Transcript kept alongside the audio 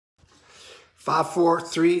5, 4,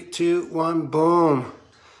 3, 2, 1, boom.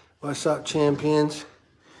 What's up, champions?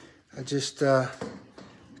 I just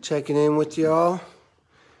checking in with y'all.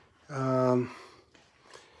 I'm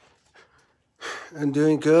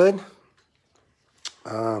doing good.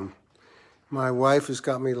 My wife has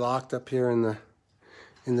got me locked up here in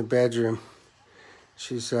the bedroom.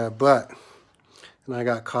 She's and I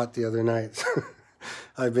got caught the other night.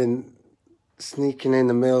 I've been sneaking in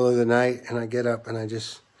the middle of the night, and I get up and I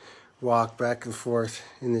just walk back and forth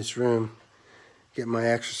in this room, get my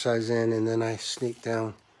exercise in, and then I sneak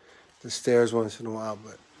down the stairs once in a while,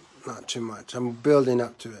 but not too much. I'm building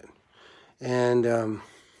up to it. And,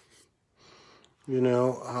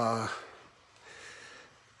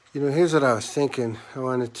 here's what I was thinking. I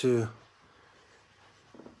wanted to,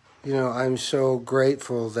 I'm so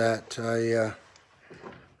grateful that I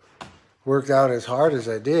worked out as hard as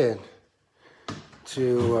I did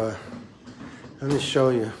to, let me show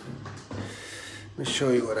you. Let me show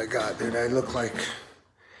you what I got, dude. I look like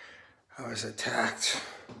I was attacked.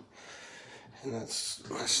 And that's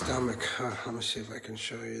my stomach. Let me see if I can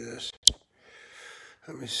show you this.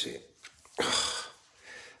 Let me see.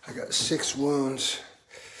 I got 6 wounds.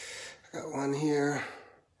 I got one here,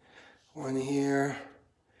 one here,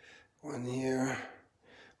 one here,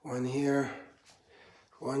 one here,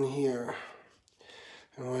 one here,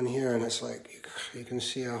 and one here. And it's like, you can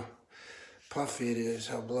see how puffy it is,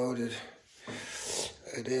 how bloated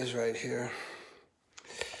it is right here.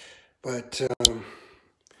 But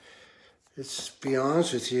it's, to be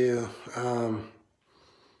honest with you, I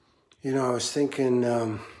was thinking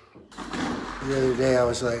the other day, I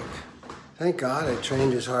was like, thank God I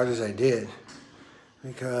trained as hard as I did,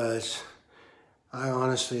 because I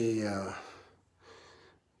honestly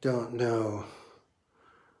don't know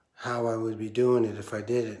how I would be doing it if I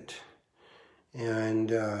didn't.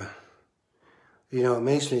 And it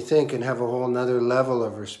makes me think and have a whole nother level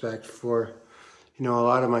of respect for, a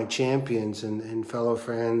lot of my champions and fellow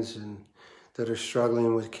friends and that are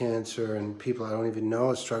struggling with cancer, and people I don't even know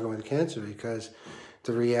are struggling with cancer, because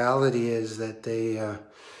the reality is that they,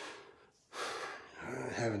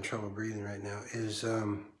 having trouble breathing right now, is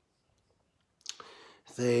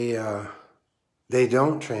they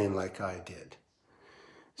don't train like I did.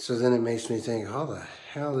 So then it makes me think, how the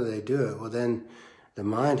hell do they do it? Well, then the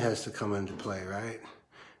mind has to come into play, right?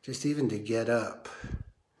 Just even to get up.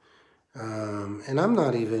 And I'm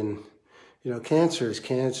not even, cancer is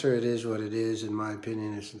cancer. It is what it is, in my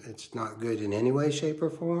opinion. It's not good in any way, shape, or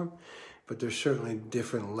form. But there's certainly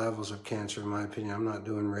different levels of cancer, in my opinion. I'm not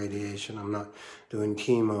doing radiation. I'm not doing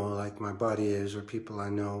chemo like my buddy is, or people I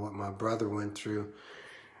know, what my brother went through.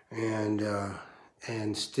 And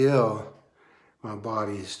still, my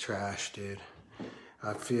body is trash, dude.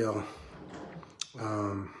 I feel,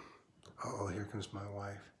 uh-oh, here comes my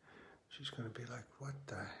wife. She's going to be like, what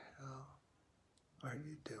the hell are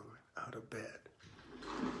you doing out of bed?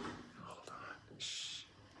 Hold on. Shh.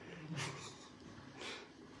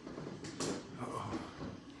 Uh-oh.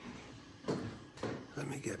 Let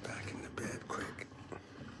me get back into bed quick.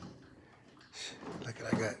 Look,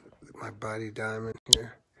 I got my buddy Diamond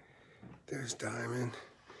here. There's Diamond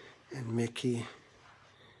and Mickey.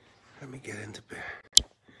 Let me get into bed.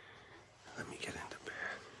 Let me get into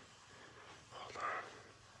bed. Hold on.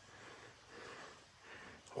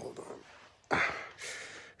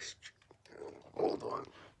 Hold on.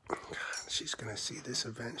 God, she's gonna see this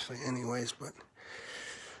eventually anyways, but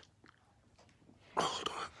hold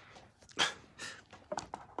on.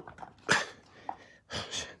 Oh,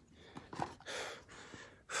 shit.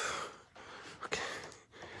 Okay.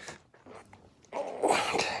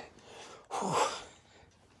 Okay.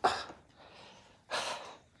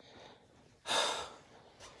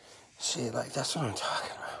 See, like, that's what I'm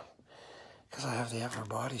talking about. Because I have the upper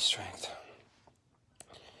body strength.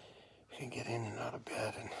 You can get in and out of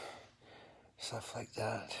bed and stuff like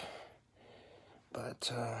that.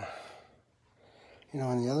 But,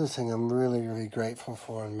 and the other thing I'm really, really grateful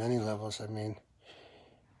for on many levels, I mean,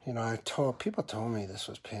 people told me this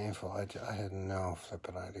was painful. I had no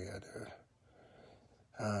flipping idea, dude.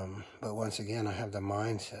 But once again, I have the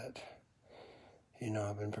mindset.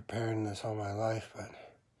 I've been preparing this all my life, but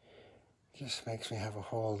it just makes me have a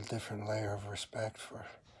whole different layer of respect for,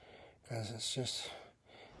 because it's just,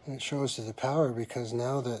 and it shows to the power, because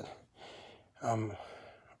now that I'm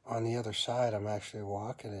on the other side, I'm actually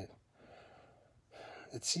walking it.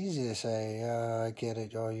 It's easy to say, yeah, I get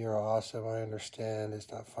it, oh, you're awesome, I understand, it's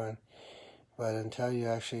not fun. But until you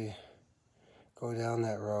actually go down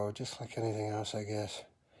that road, just like anything else, I guess,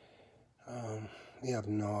 you have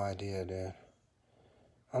no idea, dude.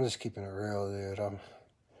 I'm just keeping it real, dude.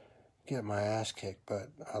 get my ass kicked, but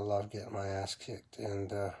I love getting my ass kicked.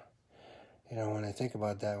 And, you know, when I think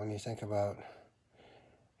about that, when you think about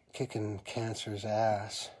kicking cancer's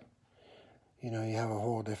ass, you know, you have a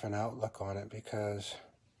whole different outlook on it, because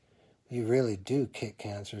you really do kick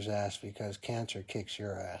cancer's ass, because cancer kicks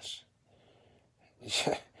your ass.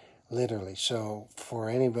 Literally. So for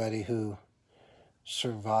anybody who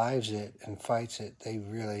survives it and fights it, they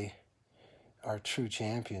really are true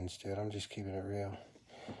champions, dude. I'm just keeping it real.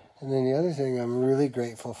 And then the other thing I'm really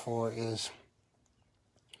grateful for is,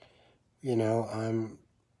 you know,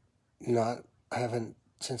 I haven't,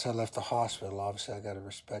 since I left the hospital, obviously I got to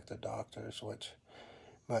respect the doctors,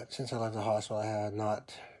 but since I left the hospital, I had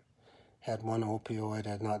not had one opioid,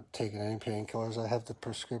 I had not taken any painkillers. I have the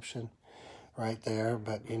prescription right there,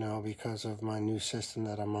 but, you know, because of my new system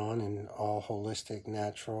that I'm on, and all holistic,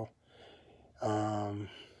 natural,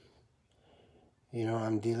 you know,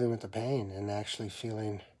 I'm dealing with the pain and actually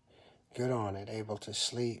feeling good on it, able to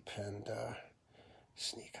sleep and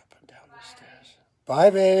sneak up and down the stairs. Bye,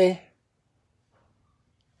 baby.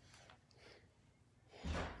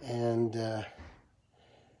 And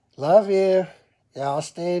love you. Yeah, I'll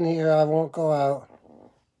stay in here. I won't go out.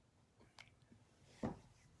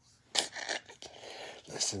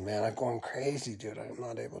 Listen, man, I'm going crazy, dude. I'm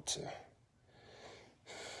not able to.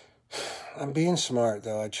 I'm being smart,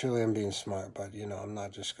 though. I truly am being smart, but, you know, I'm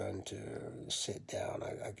not just going to sit down.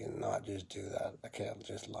 I cannot just do that. I can't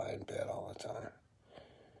just lie in bed all the time.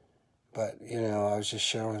 But, you know, I was just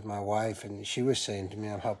sharing with my wife, and she was saying to me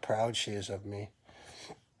how proud she is of me.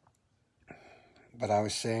 But I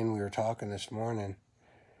was saying, we were talking this morning,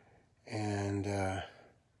 and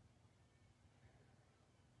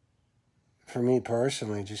for me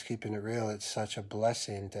personally, just keeping it real, it's such a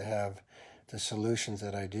blessing to have the solutions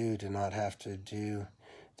that I do, to not have to do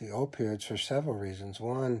the opioids for several reasons.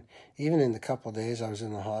 One, even in the couple of days I was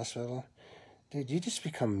in the hospital, dude, you just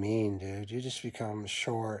become mean, dude. You just become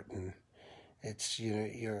short, and it's, you know,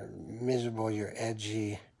 you're miserable, you're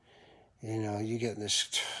edgy, you know, you get this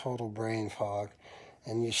total brain fog,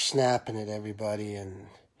 and you're snapping at everybody. And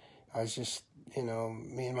I was just, you know,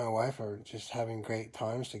 me and my wife are just having great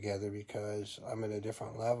times together, because I'm at a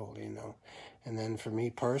different level, you know. And then for me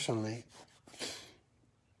personally,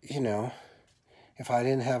 you know, if I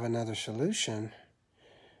didn't have another solution,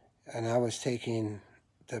 and I was taking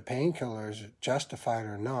the painkillers, justified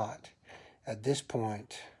or not, at this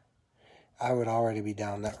point, I would already be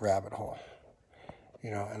down that rabbit hole, you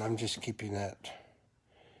know. And I'm just keeping that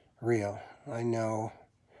real. I know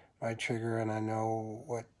my trigger, and I know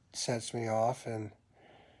what sets me off, and,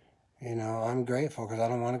 you know, I'm grateful, because I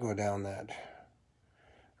don't want to go down that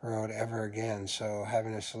road ever again. So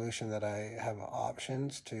having a solution that I have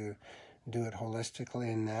options to do it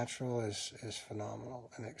holistically and natural is phenomenal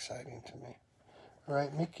and exciting to me. All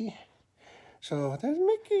right, Mickey? So there's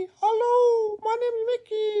Mickey. Hello, my name is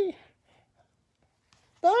Mickey.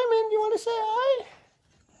 Diamond, you want to say hi?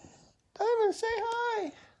 Diamond, say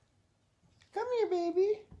hi. Come here,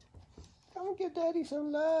 baby. Come and give Daddy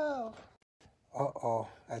some love. Uh-oh,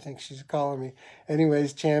 I think she's calling me.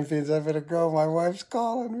 Anyways, champions, I better go. My wife's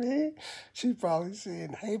calling me. She's probably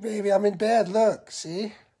saying, hey, baby, I'm in bed. Look,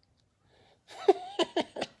 see?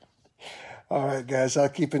 All right, guys, I'll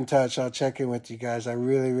keep in touch. I'll check in with you guys. I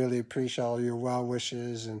really, really appreciate all your well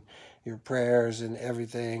wishes and your prayers and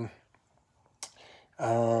everything.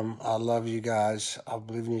 I love you guys. I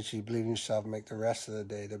believe in you. You believe in yourself. Make the rest of the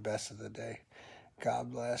day the best of the day.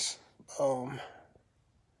 God bless. Boom.